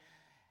 Sergey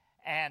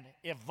and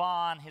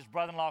Ivan, his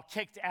brother-in-law,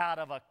 kicked out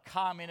of a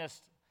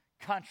communist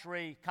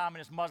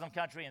Muslim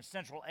country in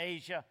Central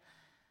Asia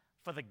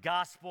for the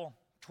gospel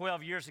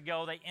 12 years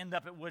ago. They end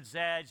up at Woods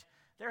Edge.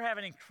 They're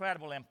having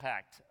incredible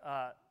impact.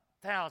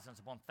 Thousands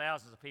upon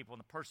thousands of people in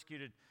the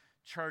persecuted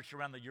church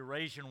around the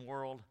Eurasian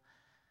world.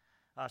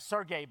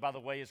 Sergey, by the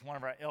way, is one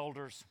of our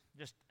elders,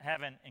 just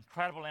having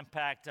incredible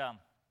impact.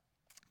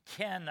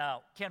 Ken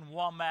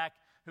Womack,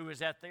 who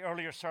was at the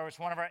earlier service,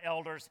 one of our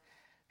elders,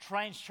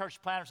 trains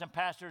church planters and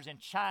pastors in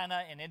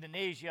China, in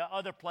Indonesia,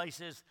 other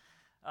places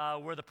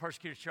where the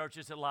persecuted church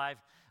is alive.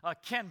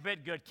 Ken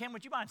Bedgood. Ken,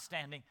 would you mind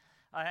standing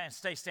and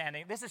stay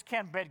standing? This is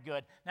Ken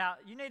Bedgood. Now,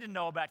 you need to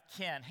know about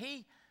Ken.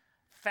 He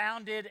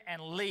founded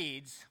and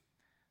leads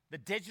the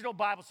Digital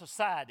Bible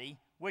Society,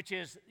 which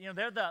is,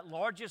 they're the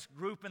largest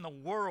group in the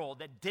world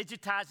that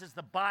digitizes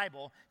the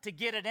Bible to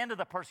get it into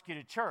the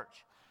persecuted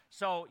church.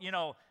 So,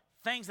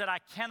 things that I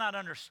cannot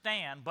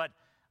understand, but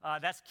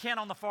that's Ken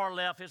on the far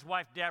left, his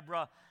wife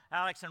Deborah,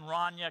 Alex and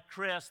Rania,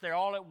 Chris. They're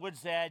all at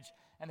Woods Edge,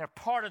 and they're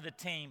part of the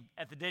team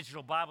at the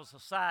Digital Bible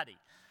Society.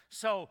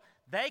 So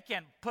they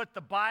can put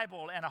the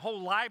Bible and a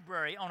whole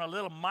library on a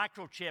little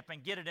microchip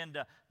and get it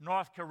into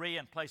North Korea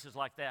and places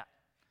like that.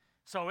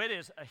 So it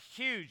is a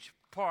huge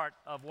part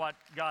of what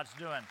God's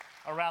doing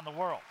around the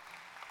world.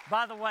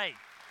 By the way,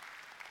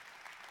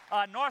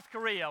 North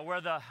Korea,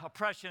 where the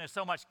oppression is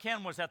so much,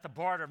 Ken was at the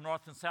border of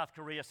North and South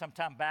Korea some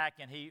time back,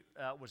 and he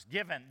was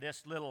given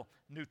this little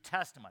New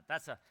Testament.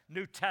 That's a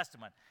New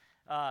Testament.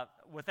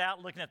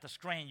 Without looking at the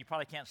screen, you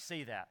probably can't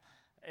see that.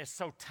 It's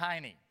so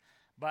tiny.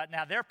 But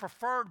now their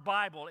preferred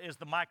Bible is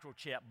the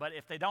microchip, but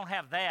if they don't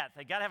have that,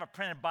 they got to have a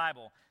printed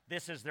Bible.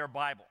 This is their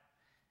Bible.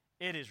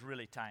 It is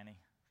really tiny.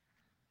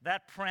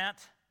 That print,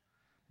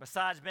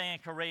 besides being in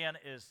Korean,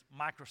 is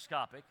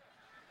microscopic.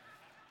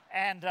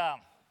 And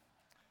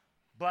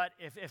but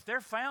if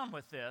they're found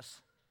with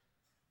this,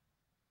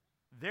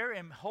 their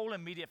whole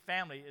immediate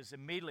family is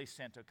immediately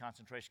sent to a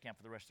concentration camp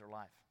for the rest of their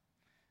life.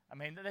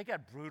 They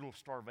got brutal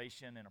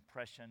starvation and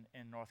oppression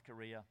in North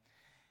Korea.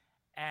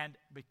 And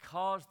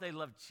because they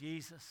love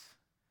Jesus,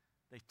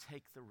 they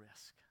take the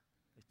risk.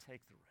 They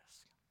take the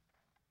risk.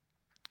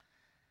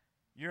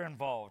 You're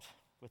involved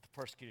with the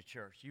persecuted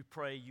church. You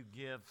pray, you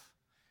give,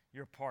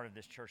 you're part of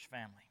this church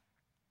family.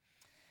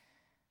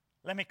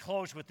 Let me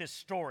close with this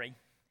story.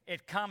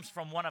 It comes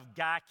from one of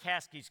Guy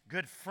Caskey's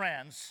good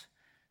friends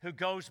who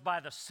goes by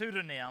the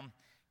pseudonym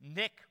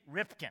Nick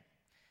Ripken.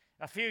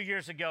 A few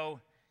years ago,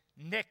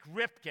 Nick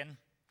Ripken,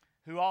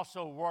 who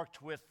also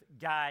worked with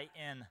Guy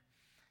in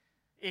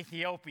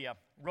Ethiopia,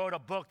 wrote a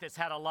book that's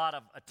had a lot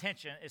of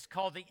attention. It's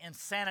called The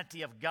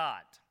Insanity of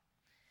God.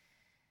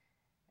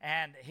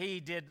 And he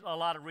did a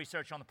lot of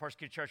research on the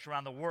persecuted church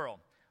around the world.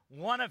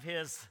 One of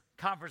his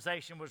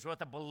conversations was with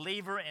a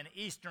believer in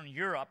Eastern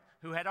Europe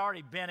who had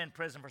already been in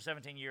prison for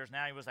 17 years.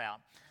 Now he was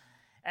out.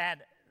 And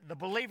the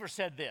believer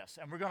said this,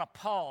 and we're going to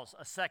pause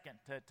a second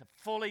to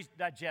fully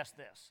digest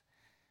this.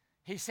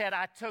 He said,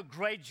 I took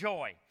great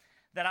joy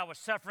that I was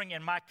suffering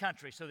in my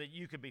country so that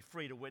you could be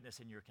free to witness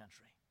in your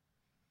country.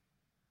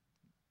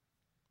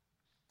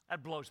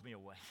 That blows me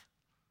away.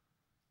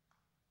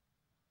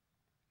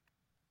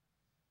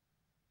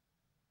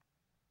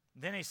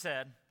 Then he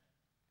said,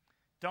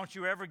 don't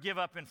you ever give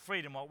up in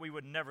freedom what we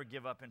would never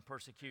give up in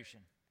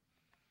persecution.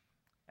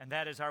 And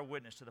that is our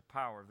witness to the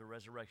power of the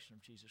resurrection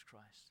of Jesus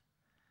Christ.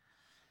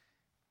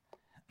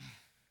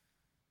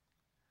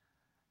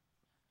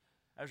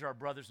 As our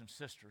brothers and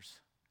sisters,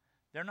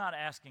 they're not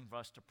asking for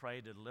us to pray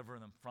to deliver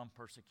them from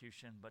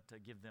persecution, but to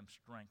give them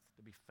strength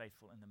to be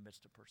faithful in the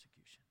midst of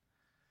persecution.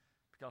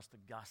 Because the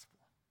gospel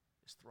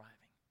is thriving.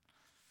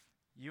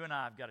 You and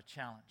I have got a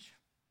challenge.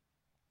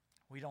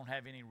 We don't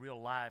have any real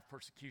live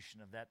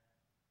persecution of that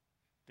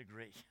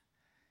degree.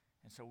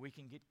 And so we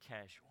can get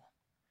casual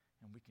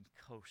and we can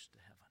coast to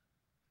heaven.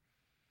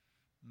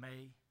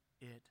 May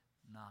it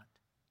not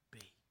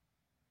be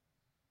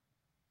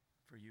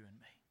for you and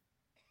me.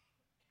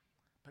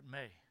 But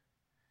may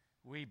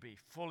we be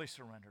fully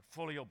surrendered,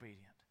 fully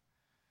obedient,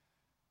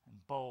 and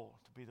bold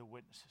to be the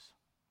witnesses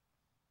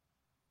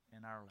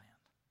in our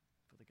land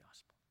for the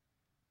gospel.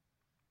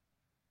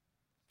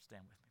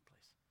 Stand with me,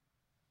 please.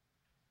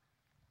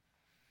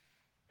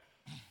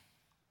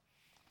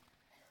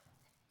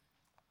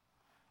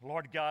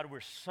 Lord God, we're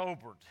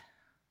sobered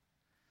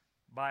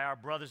by our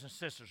brothers and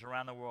sisters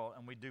around the world,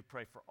 and we do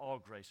pray for all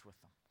grace with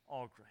them,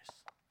 all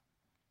grace.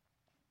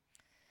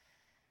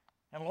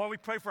 And Lord, we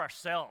pray for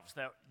ourselves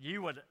that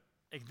you would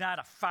ignite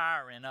a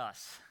fire in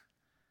us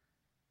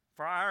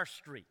for our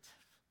street,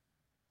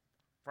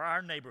 for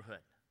our neighborhood,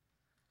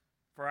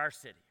 for our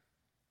city.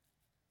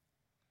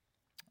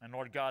 And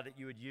Lord God, that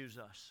you would use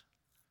us,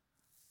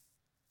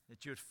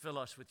 that you would fill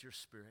us with your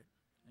Spirit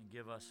and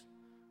give us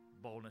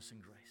boldness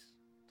and grace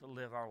to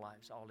live our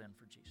lives all in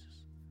for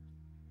Jesus,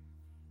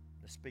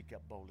 to speak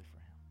up boldly for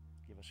him.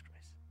 Give us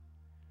grace.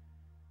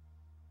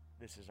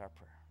 This is our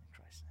prayer.